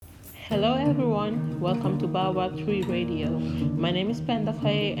Hello everyone, welcome to Baobab 3 Radio. My name is Penda,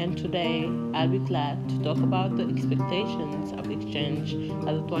 and today I'll be glad to talk about the expectations of exchange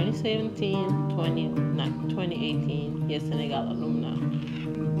as a 2017-2018 Senegal alumna.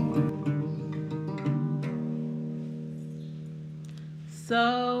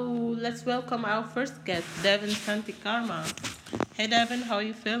 So let's welcome our first guest, Devin Santikarma. Hey Devin, how are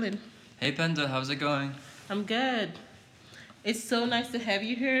you feeling? Hey Penda, how's it going? I'm good. It's so nice to have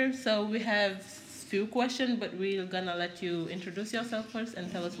you here. So we have few questions, but we're gonna let you introduce yourself first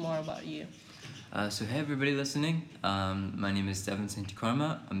and tell us more about you. So hey everybody listening, my name is Devin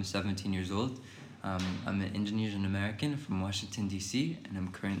Santikarma. I'm 17 years old. I'm an Indonesian American from Washington DC, and I'm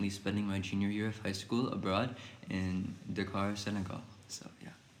currently spending my junior year of high school abroad in Dakar, Senegal. So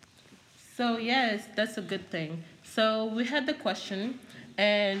yeah. So yes, that's a good thing. So we had the question,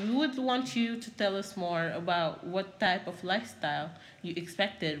 and we would want you to tell us more about what type of lifestyle you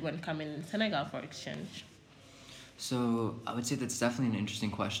expected when coming in Senegal for exchange. So I would say that's definitely an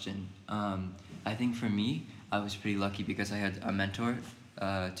interesting question. I think for me, I was pretty lucky because I had a mentor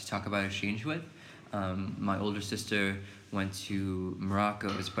to talk about exchange with. My older sister went to Morocco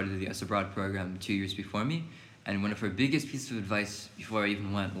as part of the US Abroad program 2 years before me, and one of her biggest pieces of advice before I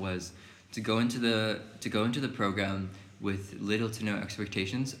even went was to go into the program with little to no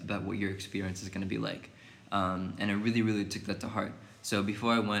expectations about what your experience is going to be like. And I really, really took that to heart. So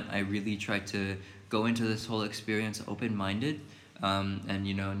before I went, I really tried to go into this whole experience open-minded, and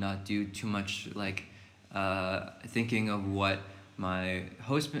not do too much thinking of what my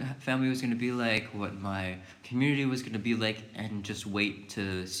host family was going to be like, what my community was going to be like, and just wait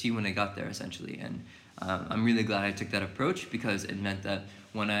to see when I got there, essentially. And I'm really glad I took that approach because it meant that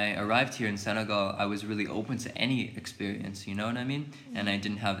when I arrived here in Senegal, I was really open to any experience, you know what I mean? And I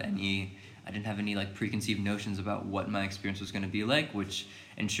didn't have any like preconceived notions about what my experience was going to be like, which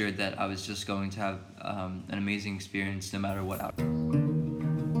ensured that I was just going to have an amazing experience no matter what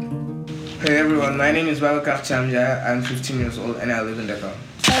Hey everyone, my name is Babakar Chamja. I'm 15 years old and I live in Dakar.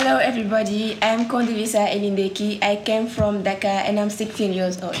 Hello everybody, I'm Kondivisa Elindeki. I came from Dakar and I'm 16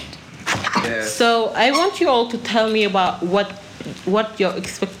 years old. Yes. So I want you all to tell me about what your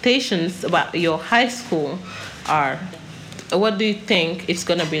expectations about your high school are. What do you think it's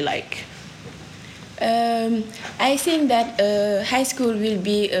gonna be like? I think that high school will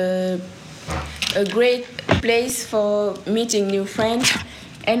be a great place for meeting new friends,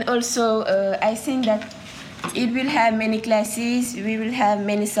 and also I think that it will have many classes, we will have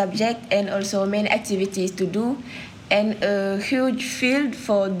many subjects and also many activities to do, and a huge field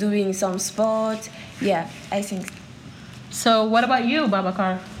for doing some sport. Yeah, I think. So what about you,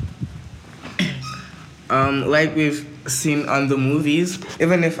 Babakar? Like we've seen on the movies,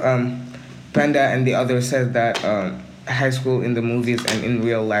 even if Panda and the others said that high school in the movies and in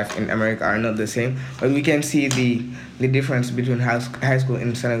real life in America are not the same, but we can see the difference between high school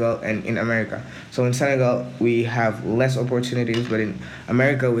in Senegal and in America. So in Senegal we have less opportunities, but in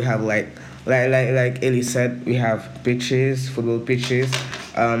America we have like Ellie said, we have pitches, football pitches,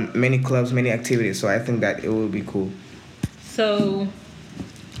 many clubs, many activities. So I think that it will be cool. So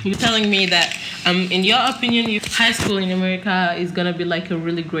you're telling me that, in your opinion, high school in America is gonna be like a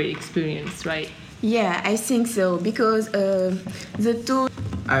really great experience, right? Yeah, I think so because the two.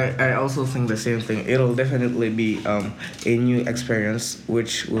 I also think the same thing. It'll definitely be a new experience,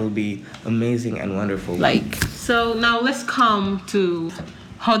 which will be amazing and wonderful. So now let's come to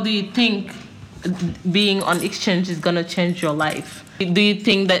how do you think being on exchange is gonna change your life? Do you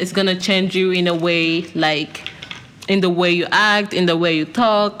think that it's gonna change you in a way, like in the way you act, in the way you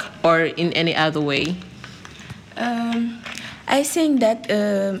talk, or in any other way? I think that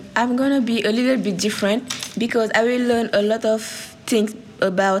I'm gonna be a little bit different because I will learn a lot of things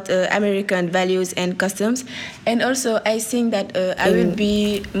about American values and customs, and also I think that I will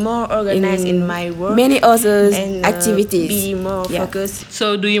be more organized in my work, many other and, activities, be more focused.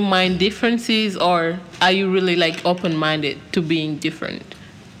 So do you mind differences, or are you really like open-minded to being different?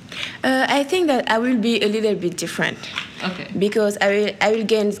 I think that I will be a little bit different. Okay. Because I will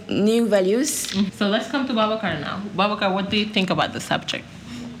gain new values. So let's come to Babakar now. Babakar, what do you think about the subject?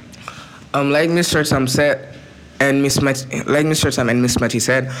 Like Mr. Sam said, and Miss Mati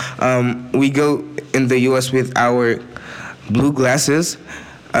said, we go in the U.S. with our blue glasses.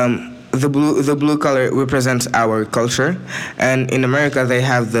 The blue color represents our culture, and in America they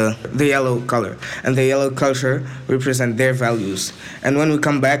have the yellow color, and the yellow culture represent their values. And when we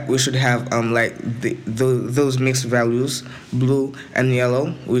come back, we should have those mixed values, blue and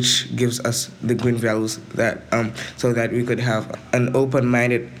yellow, which gives us the green values that so that we could have an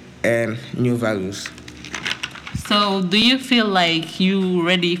open-minded and new values. So, do you feel like you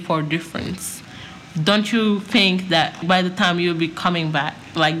ready for difference? Don't you think that by the time you'll be coming back,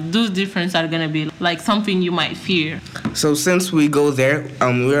 like those differences are gonna be like something you might fear? So since we go there,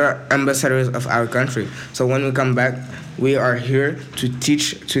 we are ambassadors of our country. So when we come back, we are here to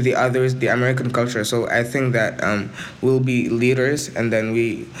teach to the others the American culture. So I think that we'll be leaders, and then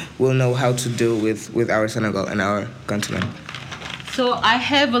we will know how to deal with our Senegal and our continent. So I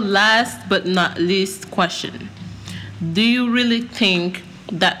have a last but not least question. Do you really think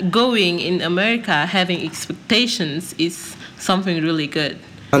that going in America, having expectations, is something really good?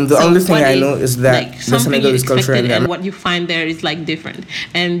 The only thing I know is that the Senegalese culture and what you find there is like different,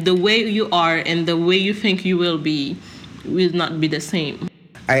 and the way you are and the way you think you will be will not be the same.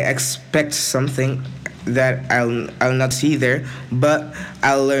 I expect something that I'll not see there, but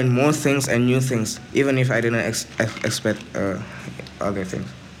I'll learn more things and new things, even if I didn't expect other things.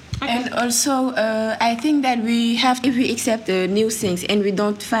 And also, I think that if we accept new things and we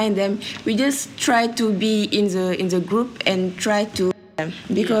don't find them, we just try to be in the group and try to,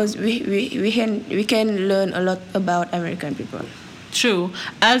 because we can learn a lot about American people. True.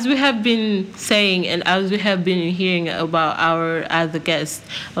 As we have been saying and as we have been hearing about our other guests,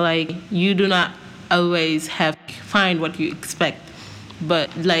 like you do not always find what you expect.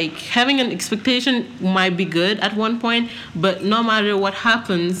 But like having an expectation might be good at one point, but no matter what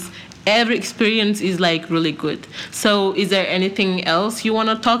happens, every experience is like really good. So is there anything else you want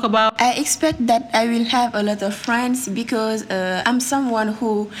to talk about? I expect that I will have a lot of friends because I'm someone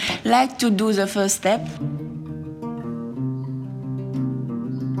who like to do the first step.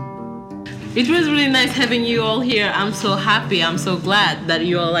 It was really nice having you all here. I'm so happy. I'm so glad that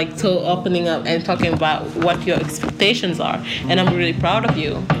you are like so opening up and talking about what your expectations are. And I'm really proud of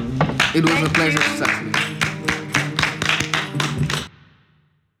you. It was a pleasure to talk to you.